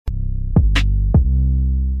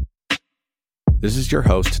This is your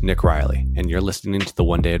host, Nick Riley, and you're listening to the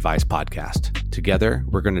One Day Advice podcast. Together,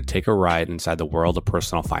 we're going to take a ride inside the world of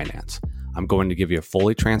personal finance. I'm going to give you a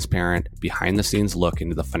fully transparent, behind-the-scenes look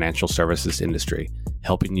into the financial services industry,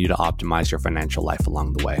 helping you to optimize your financial life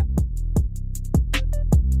along the way.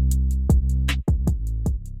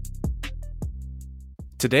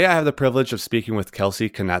 Today, I have the privilege of speaking with Kelsey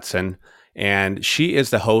Knutson, and she is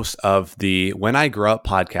the host of the When I Grow Up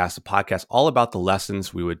podcast, a podcast all about the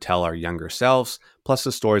lessons we would tell our younger selves, plus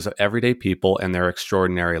the stories of everyday people and their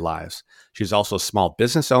extraordinary lives. She's also a small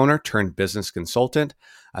business owner turned business consultant.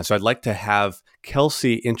 So I'd like to have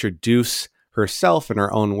Kelsey introduce herself in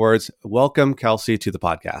her own words. Welcome, Kelsey, to the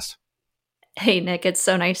podcast. Hey, Nick, it's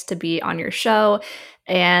so nice to be on your show.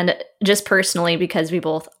 And just personally, because we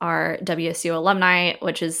both are WSU alumni,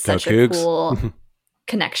 which is such a cool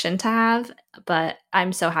connection to have. But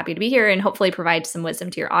I'm so happy to be here and hopefully provide some wisdom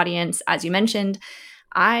to your audience. As you mentioned,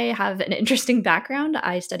 I have an interesting background.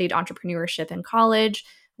 I studied entrepreneurship in college,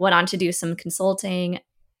 went on to do some consulting,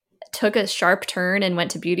 took a sharp turn and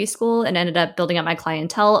went to beauty school and ended up building up my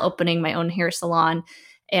clientele, opening my own hair salon,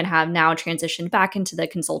 and have now transitioned back into the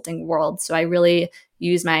consulting world. So I really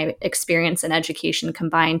use my experience and education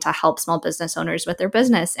combined to help small business owners with their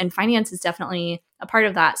business. And finance is definitely a part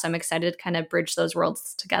of that. So I'm excited to kind of bridge those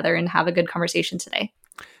worlds together and have a good conversation today.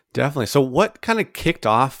 Definitely. So what kind of kicked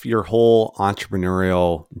off your whole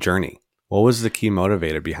entrepreneurial journey? What was the key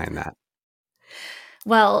motivator behind that?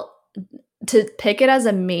 Well, to pick it as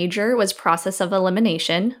a major was process of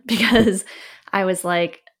elimination, because I was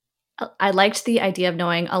like, I liked the idea of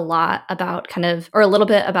knowing a lot about or a little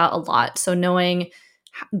bit about a lot. So knowing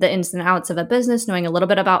the ins and outs of a business, knowing a little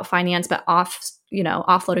bit about finance, but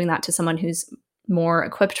offloading that to someone who's more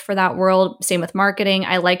equipped for that world. Same with marketing.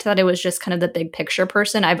 I liked that it was just kind of the big picture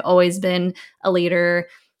person. I've always been a leader.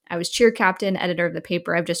 I was cheer captain, editor of the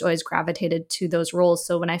paper. I've just always gravitated to those roles.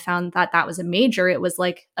 So when I found that that was a major, it was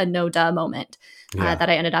like a no-duh moment that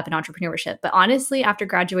I ended up in entrepreneurship. But honestly, after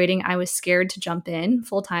graduating, I was scared to jump in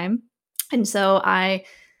full time. And so I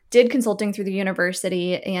did consulting through the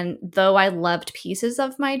university. And though I loved pieces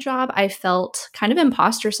of my job, I felt kind of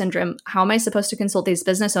imposter syndrome. How am I supposed to consult these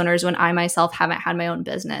business owners when I myself haven't had my own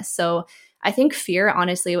business? So I think fear,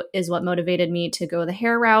 honestly, is what motivated me to go the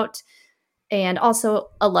hair route, and also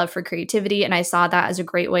a love for creativity. And I saw that as a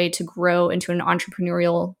great way to grow into an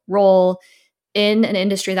entrepreneurial role in an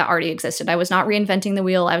industry that already existed. I was not reinventing the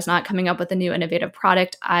wheel. I was not coming up with a new innovative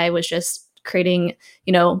product. I was just creating,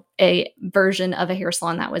 a version of a hair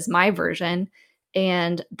salon that was my version.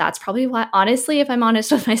 And that's probably why, honestly, if I'm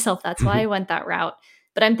honest with myself, that's why I went that route.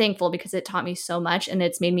 But I'm thankful because it taught me so much, and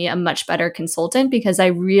it's made me a much better consultant because I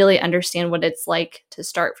really understand what it's like to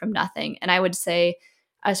start from nothing. And I would say,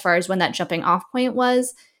 as far as when that jumping off point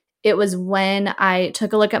was, it was when I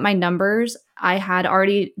took a look at my numbers. I had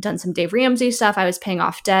already done some Dave Ramsey stuff. I was paying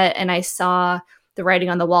off debt, and I saw the writing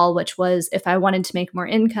on the wall, which was if I wanted to make more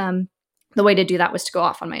income, the way to do that was to go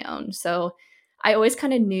off on my own. So I always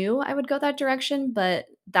kind of knew I would go that direction, but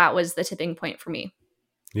that was the tipping point for me.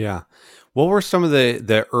 Yeah. What were some of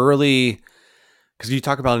the early, because you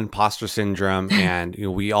talk about imposter syndrome and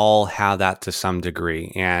we all have that to some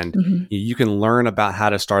degree, and you can learn about how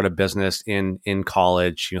to start a business in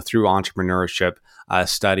college, through entrepreneurship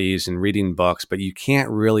studies and reading books, but you can't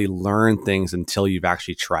really learn things until you've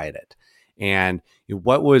actually tried it. And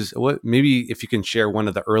maybe if you can share one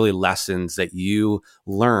of the early lessons that you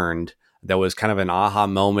learned that was kind of an aha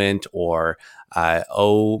moment, or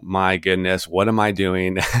oh my goodness, what am I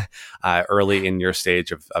doing early in your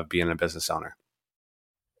stage of being a business owner?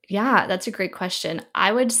 Yeah, that's a great question.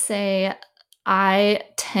 I would say I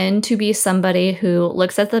tend to be somebody who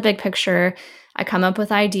looks at the big picture. I come up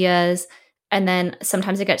with ideas, and then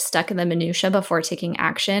sometimes I get stuck in the minutia before taking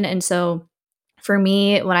action. And so for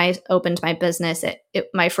me, when I opened my business,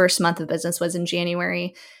 my first month of business was in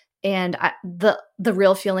January. And the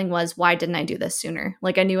real feeling was, why didn't I do this sooner?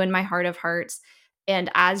 Like, I knew in my heart of hearts. And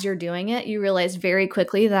as you're doing it, you realize very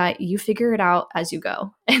quickly that you figure it out as you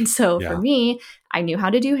go. And so for me, I knew how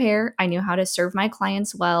to do hair. I knew how to serve my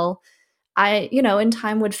clients well. I, in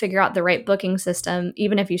time would figure out the right booking system.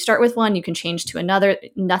 Even if you start with one, you can change to another.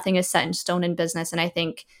 Nothing is set in stone in business. And I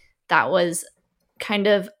think that was kind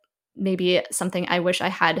of maybe something I wish I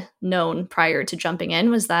had known prior to jumping in,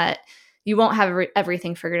 was that you won't have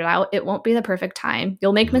everything figured out. It won't be the perfect time.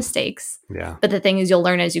 You'll make mistakes. Yeah. But the thing is, you'll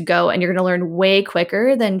learn as you go, and you're going to learn way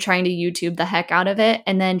quicker than trying to YouTube the heck out of it.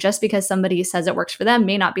 And then just because somebody says it works for them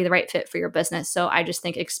may not be the right fit for your business. So I just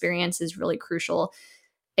think experience is really crucial.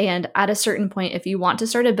 And at a certain point, if you want to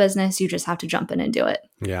start a business, you just have to jump in and do it.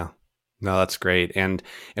 Yeah. No, that's great. And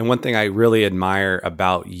one thing I really admire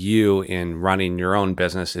about you in running your own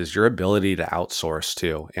business is your ability to outsource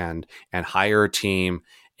too and hire a team,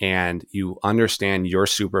 and you understand your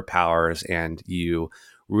superpowers, and you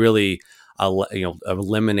really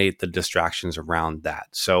eliminate the distractions around that.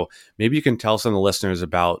 So maybe you can tell some of the listeners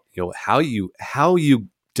about how you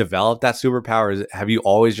develop that superpower. Have you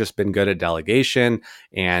always just been good at delegation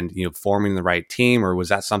and forming the right team, or was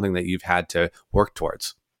that something that you've had to work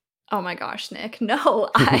towards? Oh my gosh, Nick. No,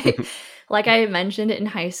 I like I mentioned in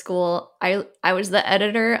high school, I was the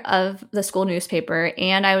editor of the school newspaper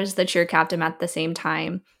and I was the cheer captain at the same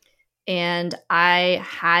time. And I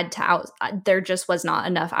had to there just was not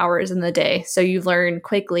enough hours in the day. So you learn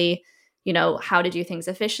quickly, how to do things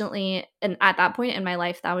efficiently. And at that point in my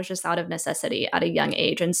life, that was just out of necessity at a young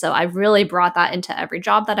age. And so I've really brought that into every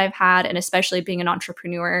job that I've had, and especially being an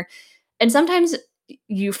entrepreneur. And sometimes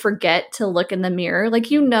you forget to look in the mirror. Like,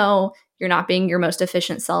 you're not being your most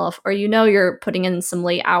efficient self, or you're putting in some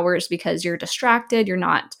late hours because you're distracted, you're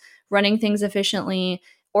not running things efficiently,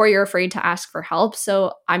 or you're afraid to ask for help.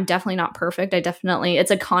 So I'm definitely not perfect.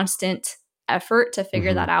 It's a constant effort to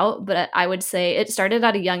figure Hmm. that out. But I would say it started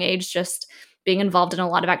at a young age, just being involved in a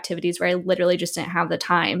lot of activities where I literally just didn't have the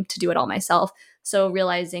time to do it all myself. So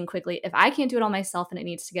realizing quickly, if I can't do it all myself and it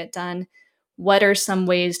needs to get done, what are some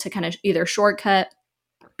ways to kind of either shortcut,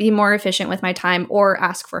 be more efficient with my time, or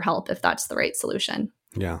ask for help if that's the right solution?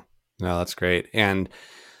 Yeah, no, that's great. And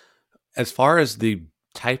as far as the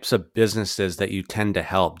types of businesses that you tend to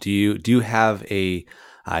help, do you have a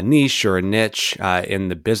niche or a niche in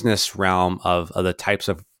the business realm of the types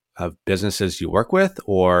of businesses you work with,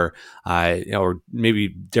 or maybe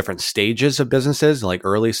different stages of businesses, like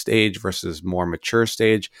early stage versus more mature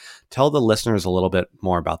stage? Tell the listeners a little bit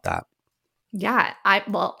more about that. Yeah,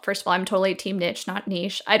 well, first of all, I'm totally team niche, not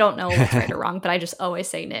niche. I don't know what's right or wrong, but I just always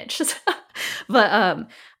say niche. But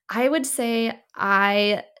I would say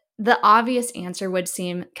the obvious answer would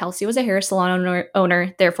seem Kelsey was a hair salon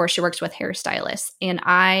owner, therefore she works with hairstylists. And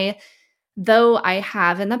though I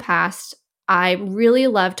have in the past, I really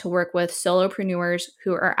love to work with solopreneurs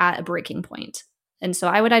who are at a breaking point. And so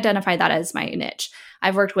I would identify that as my niche.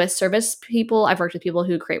 I've worked with service people, I've worked with people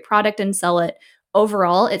who create product and sell it.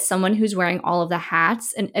 Overall, it's someone who's wearing all of the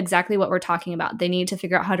hats and exactly what we're talking about. They need to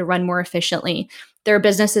figure out how to run more efficiently. Their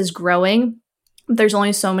business is growing. There's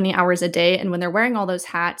only so many hours a day. And when they're wearing all those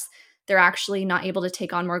hats, they're actually not able to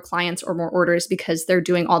take on more clients or more orders because they're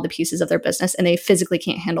doing all the pieces of their business and they physically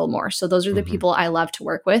can't handle more. So those are the Hmm. people I love to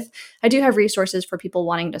work with. I do have resources for people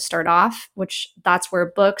wanting to start off, which that's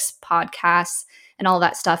where books, podcasts, and all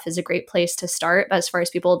that stuff is a great place to start. But as far as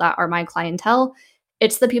people that are my clientele,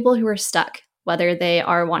 it's the people who are stuck, whether they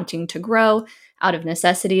are wanting to grow out of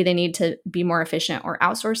necessity, they need to be more efficient or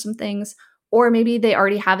outsource some things, or maybe they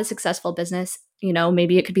already have a successful business.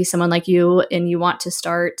 Maybe it could be someone like you and you want to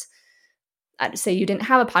start, say you didn't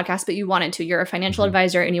have a podcast, but you wanted to. You're a financial Hmm.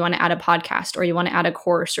 advisor and you want to add a podcast or you want to add a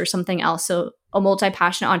course or something else. So a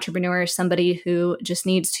multi-passionate entrepreneur is somebody who just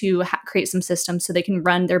needs to create some systems so they can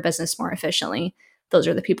run their business more efficiently. Those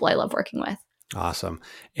are the people I love working with. Awesome.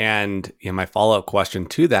 And my follow-up question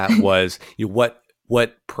to that was,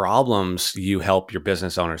 what problems you help your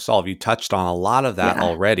business owners solve? You touched on a lot of that Yeah,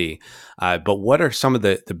 already, but what are some of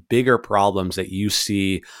the bigger problems that you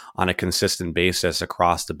see on a consistent basis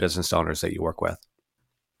across the business owners that you work with?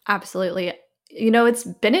 absolutely. It's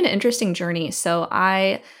been an interesting journey. So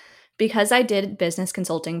because I did business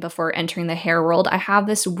consulting before entering the hair world, I have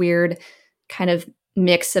this weird kind of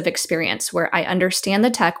mix of experience where I understand the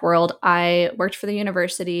tech world. I worked for the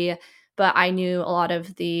university, but I knew a lot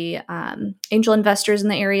of the angel investors in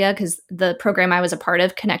the area because the program I was a part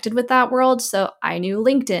of connected with that world. So I knew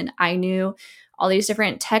LinkedIn. I knew all these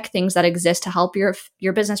different tech things that exist to help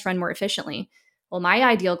your business run more efficiently. Well, my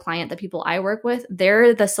ideal client, the people I work with,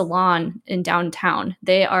 they're the salon in downtown.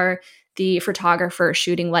 They are the photographer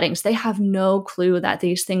shooting weddings. They have no clue that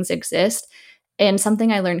these things exist. And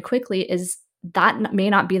something I learned quickly is that may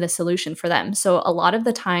not be the solution for them. So a lot of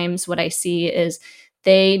the times what I see is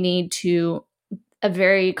they need to, a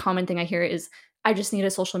very common thing I hear is, I just need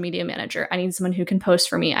a social media manager. I need someone who can post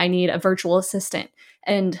for me. I need a virtual assistant.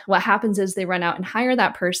 And what happens is they run out and hire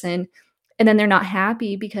that person and then they're not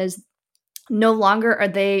happy because no longer are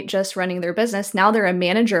they just running their business. Now they're a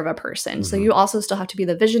manager of a person. So Hmm. you also still have to be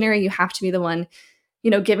the visionary. You have to be the one,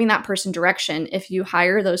 giving that person direction. If you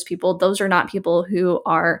hire those people, those are not people who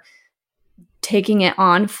are taking it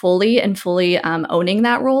on fully and fully owning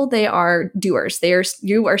that role. They are doers.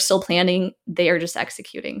 You are still planning. They are just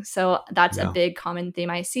executing. So that's a Yeah. big common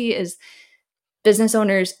theme I see is business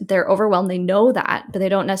owners, they're overwhelmed. They know that, but they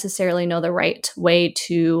don't necessarily know the right way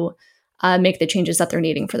to make the changes that they're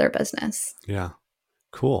needing for their business. Yeah.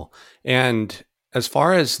 Cool. And as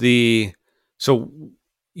far as so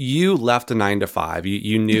you left a 9 to 5,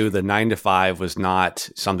 you knew the 9 to 5 was not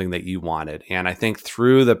something that you wanted. And I think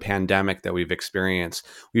through the pandemic that we've experienced,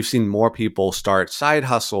 we've seen more people start side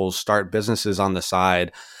hustles, start businesses on the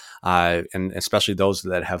side. And especially those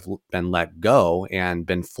that have been let go and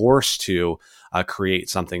been forced to create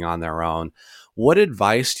something on their own. What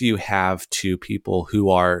advice do you have to people who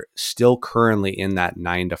are still currently in that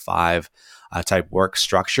 9 to 5 type work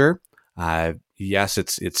structure? Yes,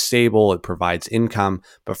 it's stable, it provides income,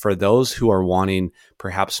 but for those who are wanting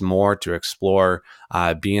perhaps more to explore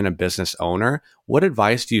being a business owner, what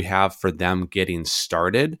advice do you have for them getting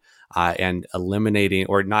started and eliminating,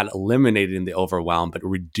 or not eliminating the overwhelm, but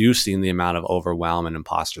reducing the amount of overwhelm and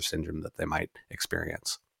imposter syndrome that they might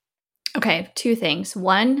experience? Okay, two things.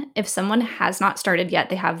 One, if someone has not started yet,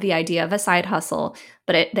 they have the idea of a side hustle,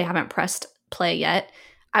 but they haven't pressed play yet,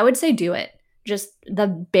 I would say do it. Just the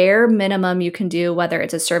bare minimum you can do, whether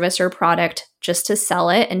it's a service or product, just to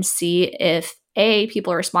sell it and see if A,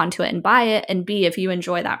 people respond to it and buy it, and B, if you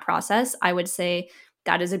enjoy that process. I would say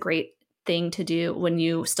that is a great thing to do when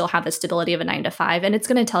you still have the stability of a 9 to 5, and it's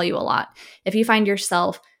going to tell you a lot. If you find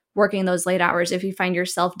yourself working those late hours, if you find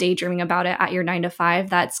yourself daydreaming about it at your 9 to 5,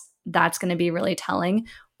 that's going to be really telling.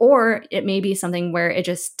 Or it may be something where it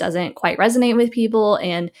just doesn't quite resonate with people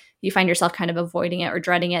and you find yourself kind of avoiding it or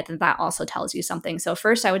dreading it, then that also tells you something. So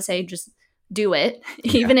first I would say just do it.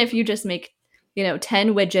 Yeah. Even if you just make, 10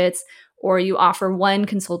 widgets or you offer one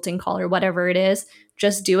consulting call or whatever it is,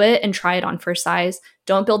 just do it and try it on for size.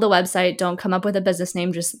 Don't build a website. Don't come up with a business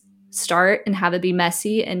name. Just start and have it be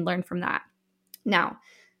messy and learn from that. Now,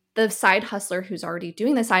 the side hustler who's already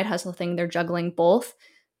doing the side hustle thing, they're juggling both.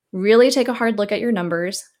 Really take a hard look at your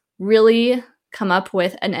numbers, really come up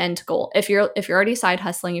with an end goal. If you're already side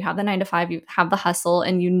hustling, you have the 9 to 5, you have the hustle,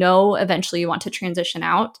 and eventually you want to transition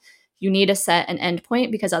out, you need to set an end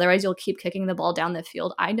point because otherwise you'll keep kicking the ball down the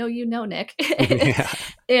field. I know Nick. Yeah.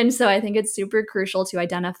 And so I think it's super crucial to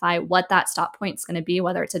identify what that stop point is going to be,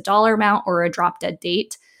 whether it's a dollar amount or a drop dead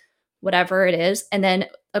date, whatever it is. And then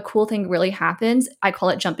a cool thing really happens. I call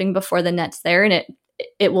it jumping before the net's there, and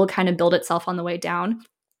it will kind of build itself on the way down.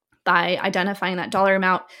 By identifying that dollar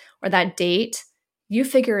amount or that date, you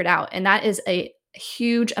figure it out. And that is a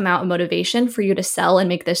huge amount of motivation for you to sell and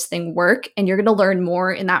make this thing work. And you're going to learn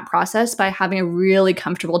more in that process by having a really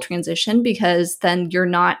comfortable transition, because then you're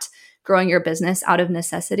not growing your business out of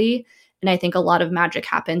necessity. And I think a lot of magic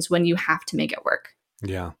happens when you have to make it work.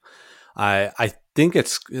 Yeah. I think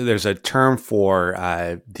there's a term for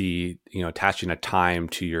attaching a time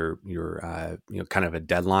to your kind of a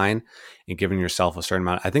deadline and giving yourself a certain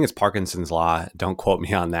amount. I think it's Parkinson's law. Don't quote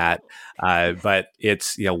me on that. But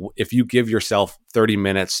it's, if you give yourself 30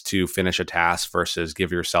 minutes to finish a task versus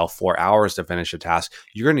give yourself 4 hours to finish a task,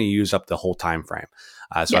 you're going to use up the whole time frame.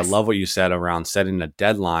 So yes. I love what you said around setting a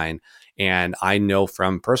deadline. And I know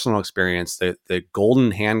from personal experience that the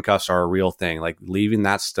golden handcuffs are a real thing, like leaving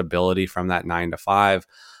that stability from that 9 to 5,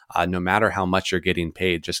 no matter how much you're getting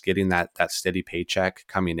paid, just getting that steady paycheck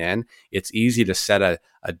coming in. It's easy to set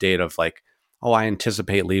a date of like, oh, I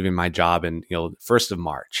anticipate leaving my job in, 1st of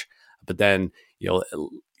March. But then,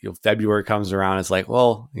 February comes around. It's like,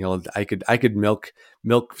 well, I could milk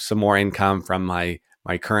some more income from my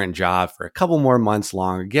current job for a couple more months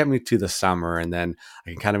longer, get me to the summer, and then I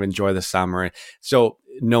can kind of enjoy the summer. So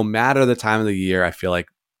no matter the time of the year, I feel like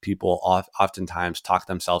people oftentimes talk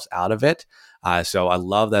themselves out of it. So I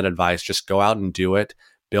love that advice. Just go out and do it.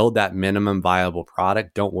 Build that minimum viable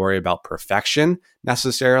product. Don't worry about perfection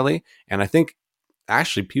necessarily. And I think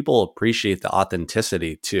actually people appreciate the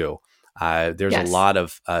authenticity too. There's a lot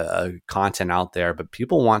of content out there, but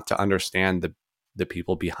people want to understand the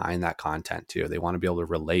people behind that content too. They want to be able to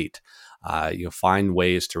relate. Find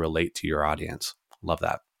ways to relate to your audience. Love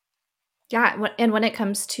that. Yeah. And when it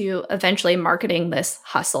comes to eventually marketing this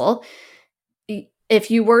hustle, if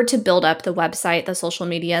you were to build up the website, the social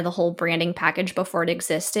media, the whole branding package before it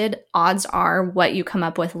existed, odds are what you come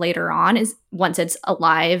up with later on is, once it's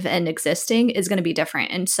alive and existing, is going to be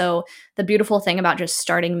different. And so the beautiful thing about just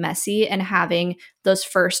starting messy and having those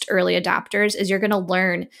first early adopters is you're going to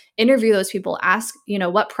learn, interview those people, ask,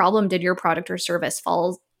 what problem did your product or service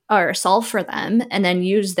solve for them, and then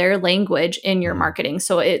use their language in your marketing.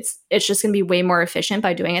 So it's just going to be way more efficient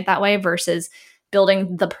by doing it that way versus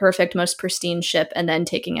building the perfect, most pristine ship and then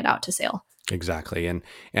taking it out to sale. Exactly.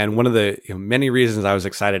 And one of the many reasons I was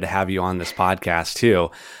excited to have you on this podcast too,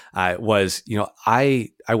 was, I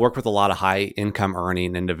work with a lot of high income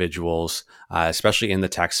earning individuals, especially in the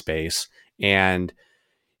tech space. And,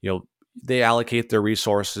 they allocate their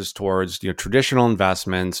resources towards traditional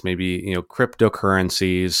investments, maybe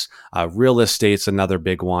cryptocurrencies, real estate's another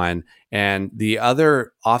big one, and the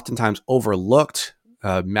other oftentimes overlooked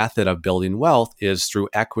method of building wealth is through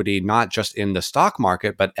equity, not just in the stock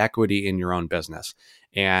market, but equity in your own business.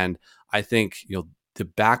 And I think the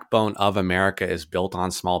backbone of America is built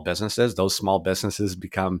on small businesses. Those small businesses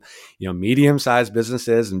become medium-sized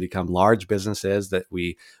businesses and become large businesses that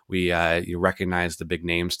you recognize the big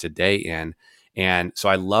names today in. And so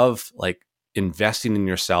I love like investing in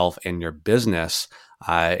yourself and your business.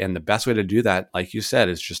 And the best way to do that, like you said,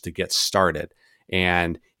 is just to get started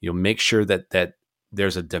and make sure that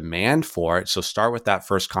there's a demand for it. So start with that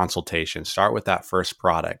first consultation, start with that first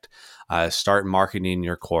product, start marketing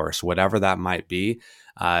your course, whatever that might be.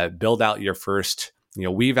 Build out your first,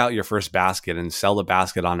 weave out your first basket and sell the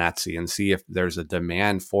basket on Etsy and see if there's a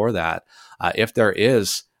demand for that. If there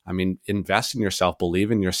is, I mean, invest in yourself,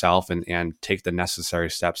 believe in yourself, and take the necessary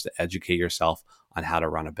steps to educate yourself on how to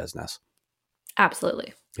run a business.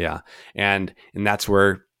 Absolutely. Yeah. And that's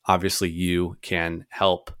where obviously you can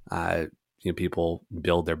help people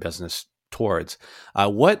build their business towards.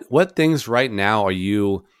 What things right now are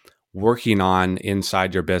you working on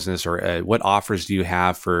inside your business, or what offers do you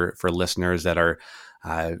have for listeners that are,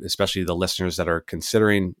 especially the listeners that are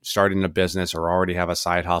considering starting a business or already have a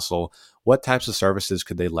side hustle? What types of services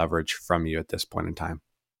could they leverage from you at this point in time?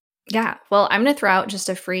 Yeah. Well, I'm going to throw out just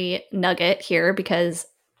a free nugget here because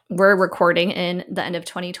we're recording in the end of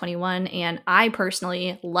 2021, and I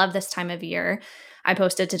personally love this time of year. I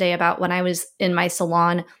posted today about when I was in my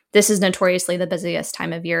salon. This is notoriously the busiest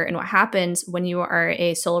time of year. And what happens when you are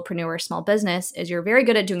a solopreneur or small business is you're very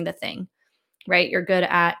good at doing the thing, right? You're good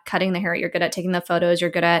at cutting the hair. You're good at taking the photos.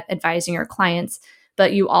 You're good at advising your clients.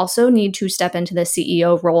 But you also need to step into the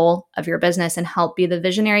CEO role of your business and help be the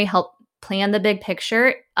visionary, help plan the big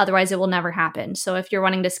picture. Otherwise, it will never happen. So if you're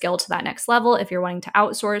wanting to scale to that next level, if you're wanting to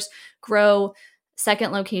outsource, grow,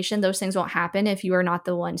 second location, those things won't happen if you are not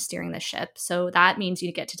the one steering the ship. So that means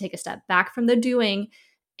you get to take a step back from the doing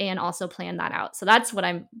and also plan that out. So that's what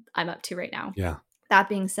I'm up to right now. Yeah. That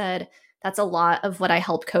being said, that's a lot of what I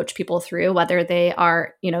help coach people through, whether they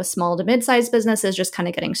are, small to mid-sized businesses just kind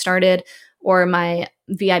of getting started, or my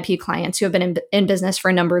VIP clients who have been in business for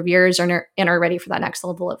a number of years and are ready for that next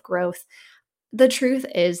level of growth. The truth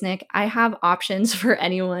is, Nick, I have options for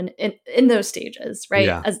anyone in those stages, right?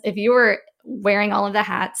 Yeah. As if you were wearing all of the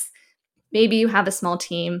hats, maybe you have a small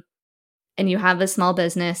team and you have a small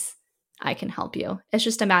business, I can help you. It's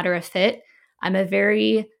just a matter of fit. I'm a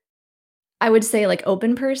very, I would say, like,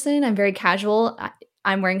 open person. I'm very casual.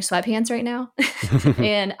 I'm wearing sweatpants right now.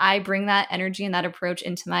 And I bring that energy and that approach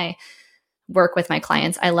into my work with my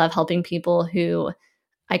clients. I love helping people who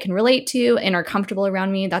I can relate to and are comfortable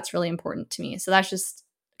around me. That's really important to me. So that's just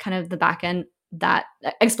kind of the back end, that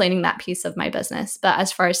explaining that piece of my business. But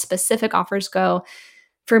as far as specific offers go,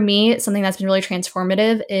 for me, something that's been really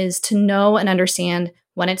transformative is to know and understand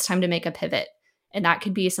when it's time to make a pivot. And that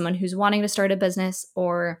could be someone who's wanting to start a business,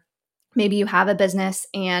 or maybe you have a business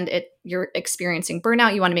and you're experiencing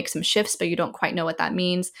burnout. You want to make some shifts, but you don't quite know what that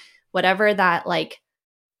means. Whatever that like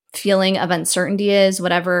feeling of uncertainty is,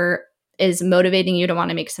 whatever is motivating you to want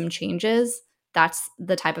to make some changes, that's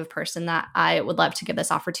the type of person that I would love to give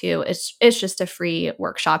this offer to. It's just a free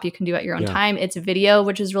workshop you can do at your own time. It's a video,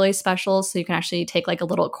 which is really special. So you can actually take like a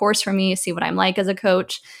little course from me, see what I'm like as a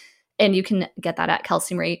coach. And you can get that at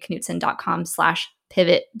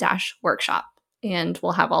kelseymarieknutson.com/pivot-workshop. And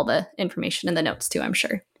we'll have all the information in the notes too, I'm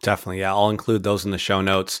sure. Definitely. Yeah. I'll include those in the show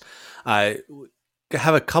notes. I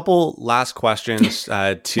have a couple last questions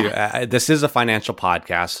this is a financial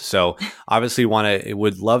podcast. So obviously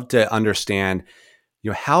would love to understand,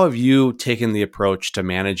 how have you taken the approach to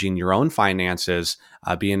managing your own finances,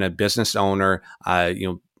 being a business owner,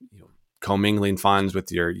 commingling funds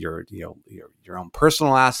with your own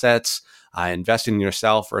personal assets, investing in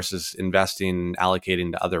yourself versus investing,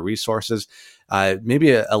 allocating to other resources.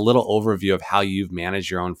 Maybe a little overview of how you've managed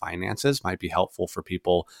your own finances might be helpful for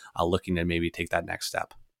people looking to maybe take that next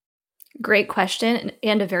step. Great question,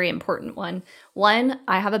 and a very important one. One,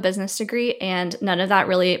 I have a business degree, and none of that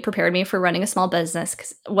really prepared me for running a small business,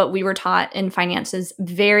 because what we were taught in finance is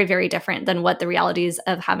very, very different than what the realities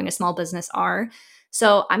of having a small business are.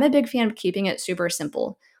 So I'm a big fan of keeping it super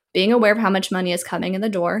simple, being aware of how much money is coming in the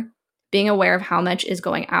door, being aware of how much is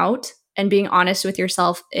going out, and being honest with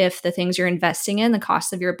yourself if the things you're investing in, the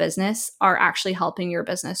cost of your business, are actually helping your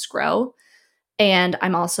business grow. And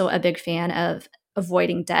I'm also a big fan of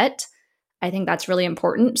avoiding debt. I think that's really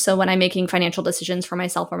important. So when I'm making financial decisions for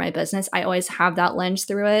myself or my business, I always have that lens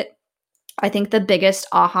through it. I think the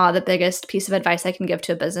biggest piece of advice I can give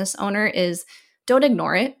to a business owner is don't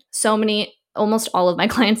ignore it. Almost all of my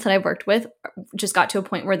clients that I've worked with just got to a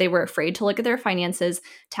point where they were afraid to look at their finances.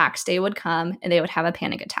 Tax day would come and they would have a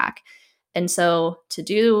panic attack. And so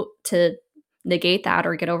to negate that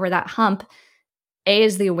or get over that hump, A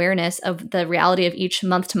is the awareness of the reality of each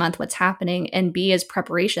month to month what's happening, and B is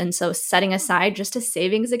preparation. So setting aside just a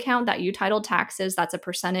savings account that you titled taxes, that's a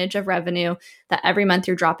percentage of revenue that every month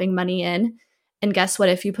you're dropping money in. And guess what?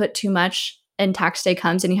 If you put too much and tax day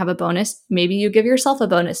comes and you have a bonus, maybe you give yourself a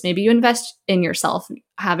bonus, maybe you invest in yourself.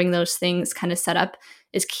 Having those things kind of set up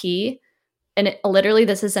is key. And literally,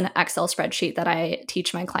 this is an Excel spreadsheet that I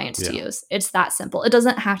teach my clients to use. It's that simple. It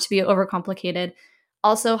doesn't have to be overcomplicated.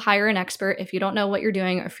 Also, hire an expert if you don't know what you're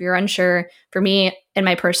doing or if you're unsure. For me, in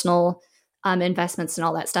my personal investments and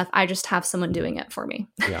all that stuff, I just have someone doing it for me.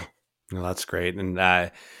 Yeah, well, that's great. And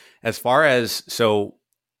as far as, so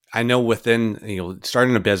I know within,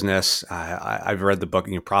 starting a business, I've read the book,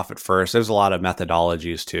 Profit First. There's a lot of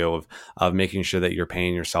methodologies too of making sure that you're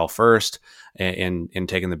paying yourself first in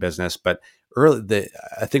taking the business. But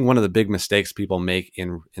I think one of the big mistakes people make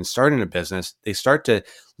in starting a business, they start to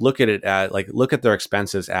look at it at look at their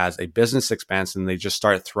expenses as a business expense, and they just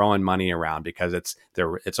start throwing money around because it's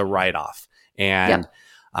a write-off. And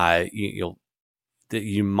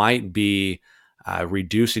you might be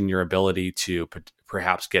reducing your ability to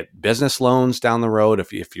perhaps get business loans down the road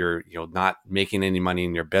if you're not making any money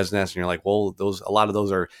in your business, and you're like, well, a lot of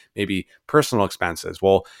those are maybe personal expenses.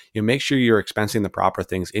 Well, make sure you're expensing the proper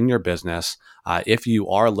things in your business if you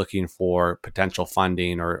are looking for potential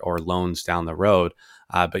funding or loans down the road.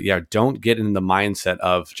 But yeah, don't get in the mindset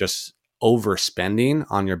of just overspending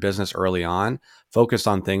on your business early on. Focus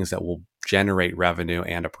on things that will generate revenue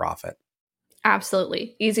and a profit.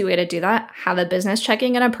 Absolutely. Easy way to do that. Have a business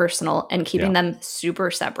checking and a personal, and keeping them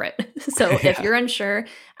super separate. So if you're unsure,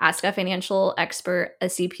 ask a financial expert, a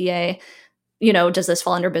CPA, does this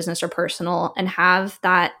fall under business or personal, and have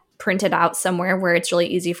that printed out somewhere where it's really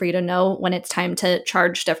easy for you to know when it's time to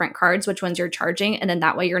charge different cards, which ones you're charging. And then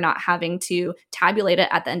that way you're not having to tabulate it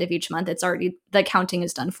at the end of each month. It's already, the accounting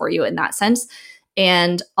is done for you in that sense.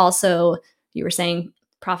 And also, you were saying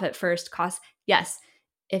profit first, cost. Yes.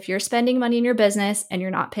 If you're spending money in your business and you're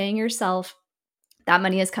not paying yourself, that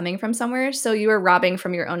money is coming from somewhere. So you are robbing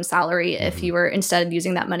from your own salary if you were instead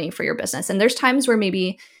using that money for your business. And there's times where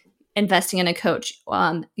maybe investing in a coach,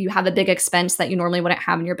 you have a big expense that you normally wouldn't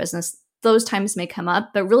have in your business. Those times may come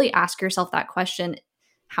up, but really ask yourself that question: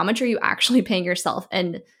 how much are you actually paying yourself?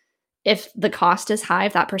 And if the cost is high,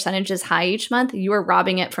 if that percentage is high each month, you are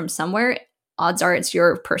robbing it from somewhere. Odds are it's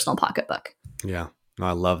your personal pocketbook. Yeah. No,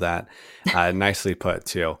 I love that. Nicely put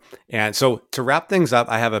too. And so to wrap things up,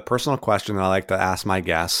 I have a personal question that I like to ask my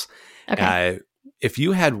guests. Okay. If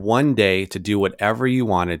you had one day to do whatever you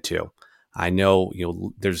wanted to, I know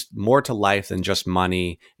there's more to life than just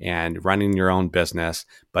money and running your own business.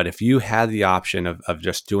 But if you had the option of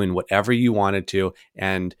just doing whatever you wanted to,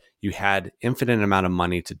 and you had infinite amount of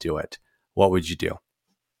money to do it, what would you do?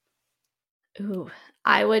 Ooh,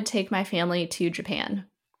 I would take my family to Japan.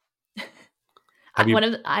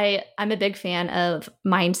 I'm a big fan of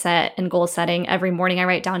mindset and goal setting. Every morning I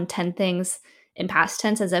write down 10 things in past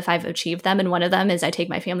tense as if I've achieved them. And one of them is I take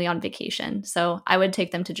my family on vacation. So I would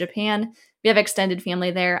take them to Japan. We have extended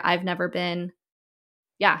family there. I've never been.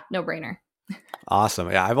 Yeah, no brainer.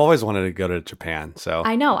 Awesome. Yeah, I've always wanted to go to Japan. So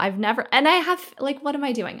I know I've never, and I have, what am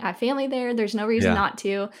I doing? I have family there. There's no reason not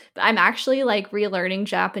to. But I'm actually relearning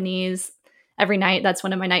Japanese every night. That's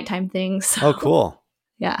one of my nighttime things. So. Oh, cool.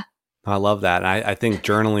 Yeah. I love that. I think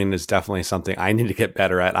journaling is definitely something I need to get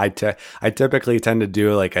better at. I typically tend to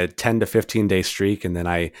do a 10 to 15 day streak, and then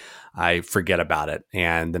I forget about it.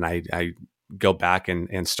 And then I go back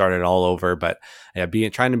and start it all over. But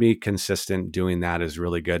trying to be consistent doing that is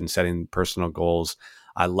really good, and setting personal goals.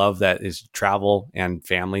 I love that is travel and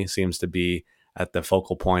family seems to be at the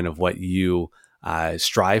focal point of what you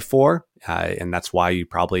strive for. And that's why you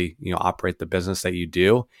probably, operate the business that you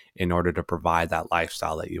do in order to provide that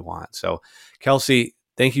lifestyle that you want. So Kelsey,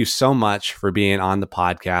 thank you so much for being on the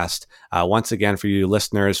podcast. Once again, for you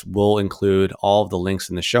listeners, we'll include all of the links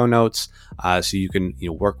in the show notes so you can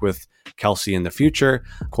work with Kelsey in the future.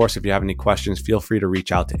 Of course, if you have any questions, feel free to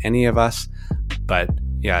reach out to any of us. But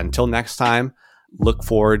yeah, until next time, look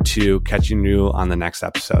forward to catching you on the next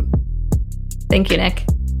episode. Thank you, Nick.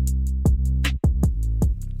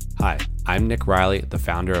 Hi, I'm Nick Riley, the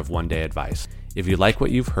founder of One Day Advice. If you like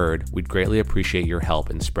what you've heard, we'd greatly appreciate your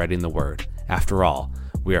help in spreading the word. After all,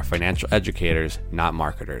 we are financial educators, not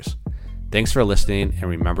marketers. Thanks for listening, and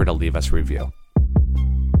remember to leave us a review.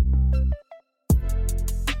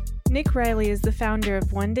 Nick Riley is the founder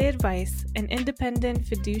of One Day Advice, an independent,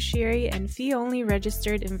 fiduciary, and fee-only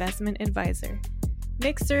registered investment advisor.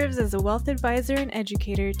 Nick serves as a wealth advisor and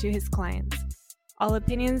educator to his clients. All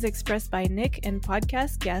opinions expressed by Nick and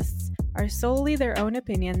podcast guests are solely their own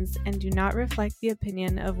opinions and do not reflect the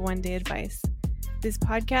opinion of One Day Advice. This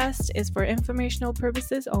podcast is for informational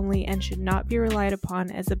purposes only and should not be relied upon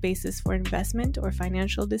as a basis for investment or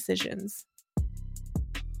financial decisions.